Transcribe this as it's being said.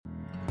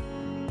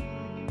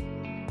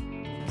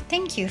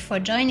Thank you for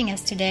joining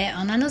us today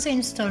on another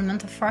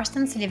installment of Frost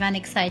 & Sullivan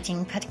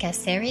exciting podcast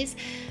series,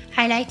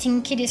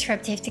 highlighting key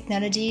disruptive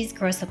technologies,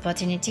 growth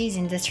opportunities,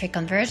 industry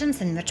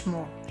conversions, and much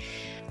more.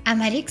 I'm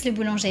Alix Le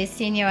Boulanger,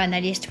 Senior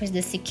Analyst with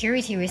the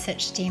Security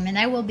Research Team, and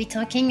I will be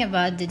talking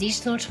about the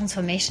digital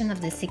transformation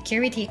of the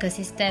security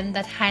ecosystem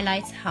that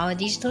highlights how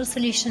digital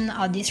solutions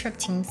are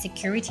disrupting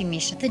security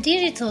missions. The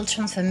digital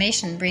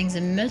transformation brings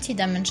a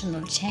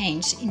multidimensional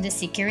change in the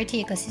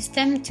security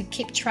ecosystem to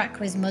keep track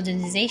with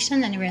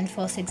modernization and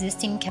reinforce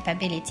existing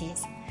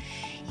capabilities.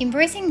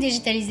 Embracing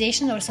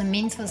digitalization also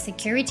means for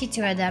security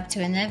to adapt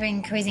to an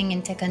ever-increasing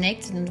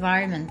interconnected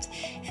environment,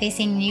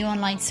 facing new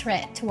online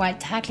threats while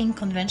tackling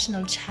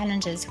conventional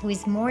challenges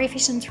with more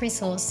efficient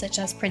resources such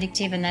as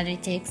predictive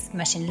analytics,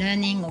 machine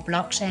learning, or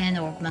blockchain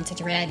or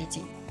augmented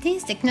reality.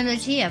 These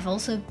technologies have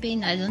also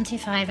been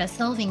identified as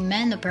solving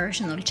main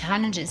operational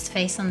challenges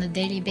faced on a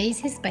daily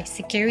basis by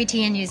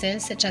security end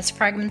users such as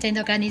fragmented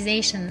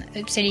organization,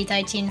 obsolete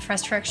IT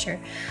infrastructure,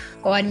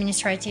 or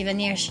administrative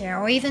inertia,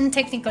 or even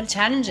technical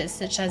challenges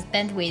such as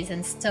bandwidth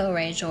and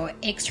storage or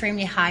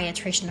extremely high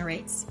attrition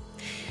rates.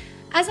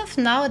 As of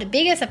now, the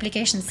biggest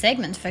application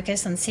segment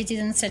focuses on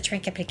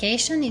citizen-centric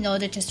application in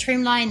order to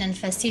streamline and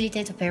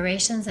facilitate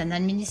operations and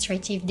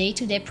administrative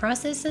day-to-day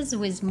processes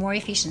with more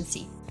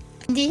efficiency.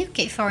 In the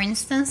UK, for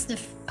instance, the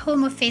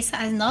Home Office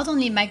has not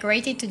only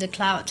migrated to the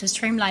cloud to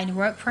streamline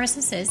work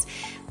processes,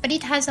 but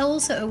it has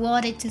also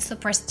awarded to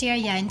Sopra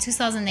Steria in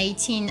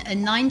 2018 a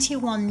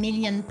 £91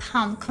 million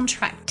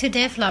contract to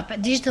develop a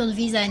digital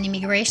visa and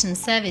immigration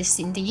service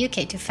in the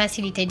UK to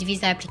facilitate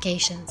visa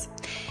applications.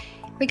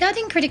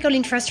 Regarding critical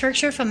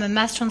infrastructure from a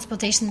mass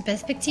transportation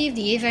perspective,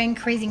 the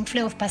ever-increasing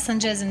flow of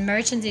passengers and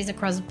merchandise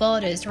across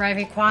borders drive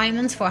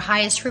requirements for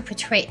higher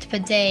throughput rate per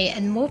day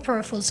and more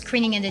powerful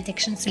screening and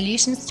detection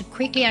solutions to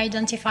quickly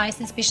identify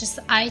suspicious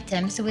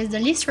items with the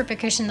least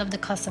repercussion of the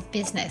cost of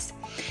business.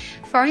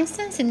 For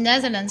instance, in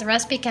Netherlands,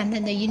 Raspbic and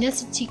the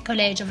University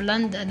College of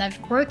London are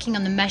working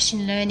on a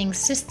machine learning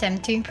system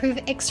to improve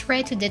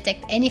X-ray to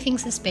detect anything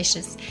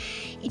suspicious.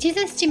 It is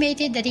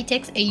estimated that it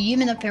takes a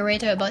human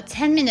operator about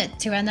 10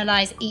 minutes to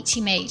analyze each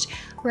image,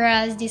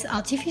 whereas this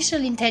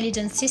artificial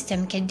intelligence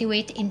system can do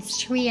it in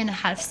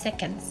 3.5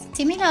 seconds.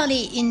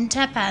 Similarly, in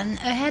Japan,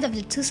 ahead of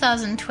the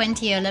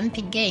 2020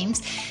 Olympic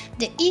Games,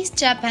 the East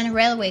Japan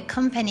Railway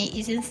Company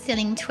is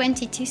installing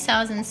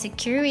 22,000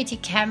 security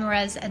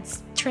cameras at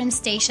train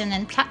stations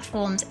and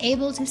platforms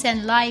able to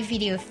send live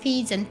video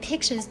feeds and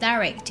pictures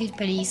direct to the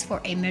police for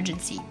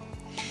emergency.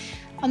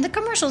 On the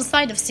commercial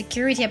side of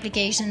security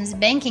applications,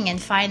 banking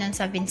and finance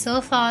have been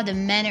so far the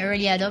main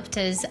early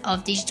adopters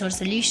of digital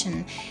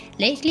solutions,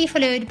 lately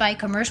followed by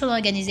commercial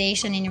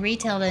organizations in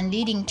retail and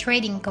leading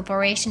trading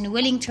corporations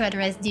willing to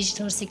address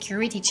digital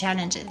security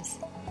challenges.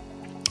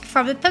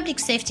 From a public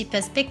safety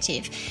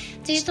perspective,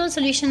 digital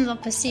solutions are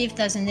perceived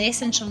as an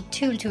essential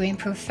tool to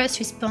improve first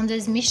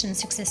responders' mission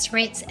success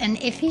rates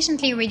and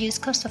efficiently reduce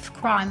cost of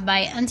crime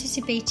by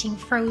anticipating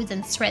frauds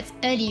and threats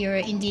earlier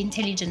in the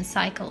intelligence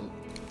cycle.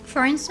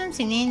 For instance,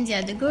 in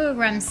India, the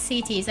Gurugram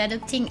city is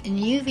adopting a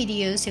new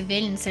video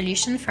surveillance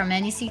solution from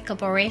NEC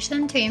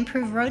Corporation to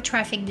improve road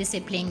traffic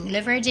discipline,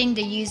 leveraging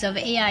the use of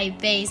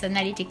AI-based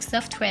analytics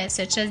software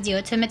such as the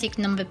automatic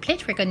number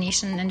plate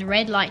recognition and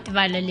red light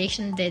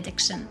violation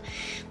detection.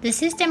 The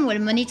system will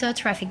monitor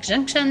traffic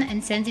junctions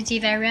and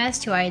sensitive areas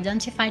to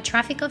identify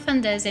traffic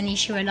offenders and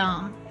issue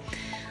alarm.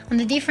 On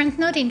a different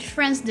note, in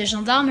France, the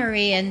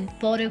Gendarmerie and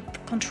Border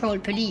Control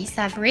Police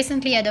have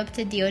recently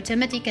adopted the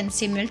automatic and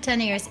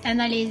simultaneous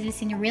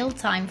analysis in real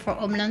time for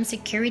Homeland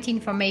Security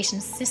Information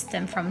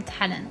System from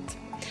Talent.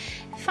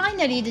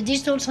 Finally, the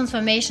digital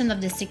transformation of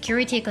the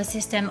security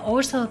ecosystem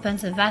also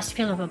opens a vast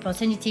field of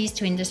opportunities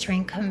to industry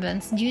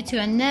incumbents due to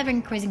an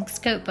ever-increasing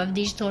scope of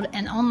digital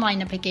and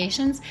online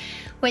applications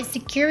where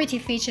security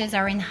features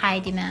are in high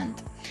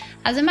demand.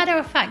 As a matter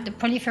of fact, the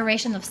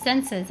proliferation of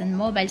sensors and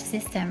mobile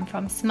systems,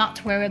 from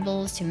smart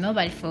wearables to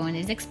mobile phones,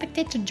 is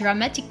expected to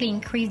dramatically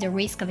increase the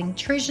risk of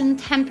intrusion,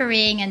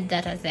 tampering, and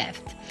data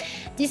theft.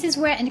 This is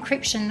where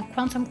encryption,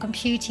 quantum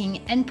computing,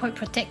 endpoint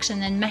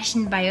protection, and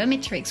machine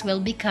biometrics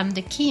will become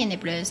the key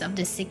enablers of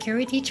the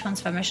security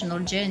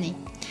transformational journey.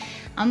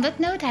 On that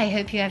note, I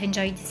hope you have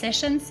enjoyed the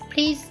sessions.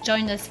 Please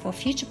join us for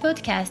future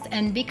podcasts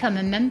and become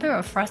a member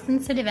of Frost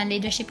 & Sullivan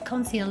Leadership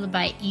Council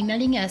by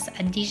emailing us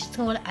at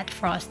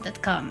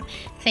digital@frost.com.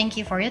 Thank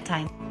you for your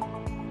time.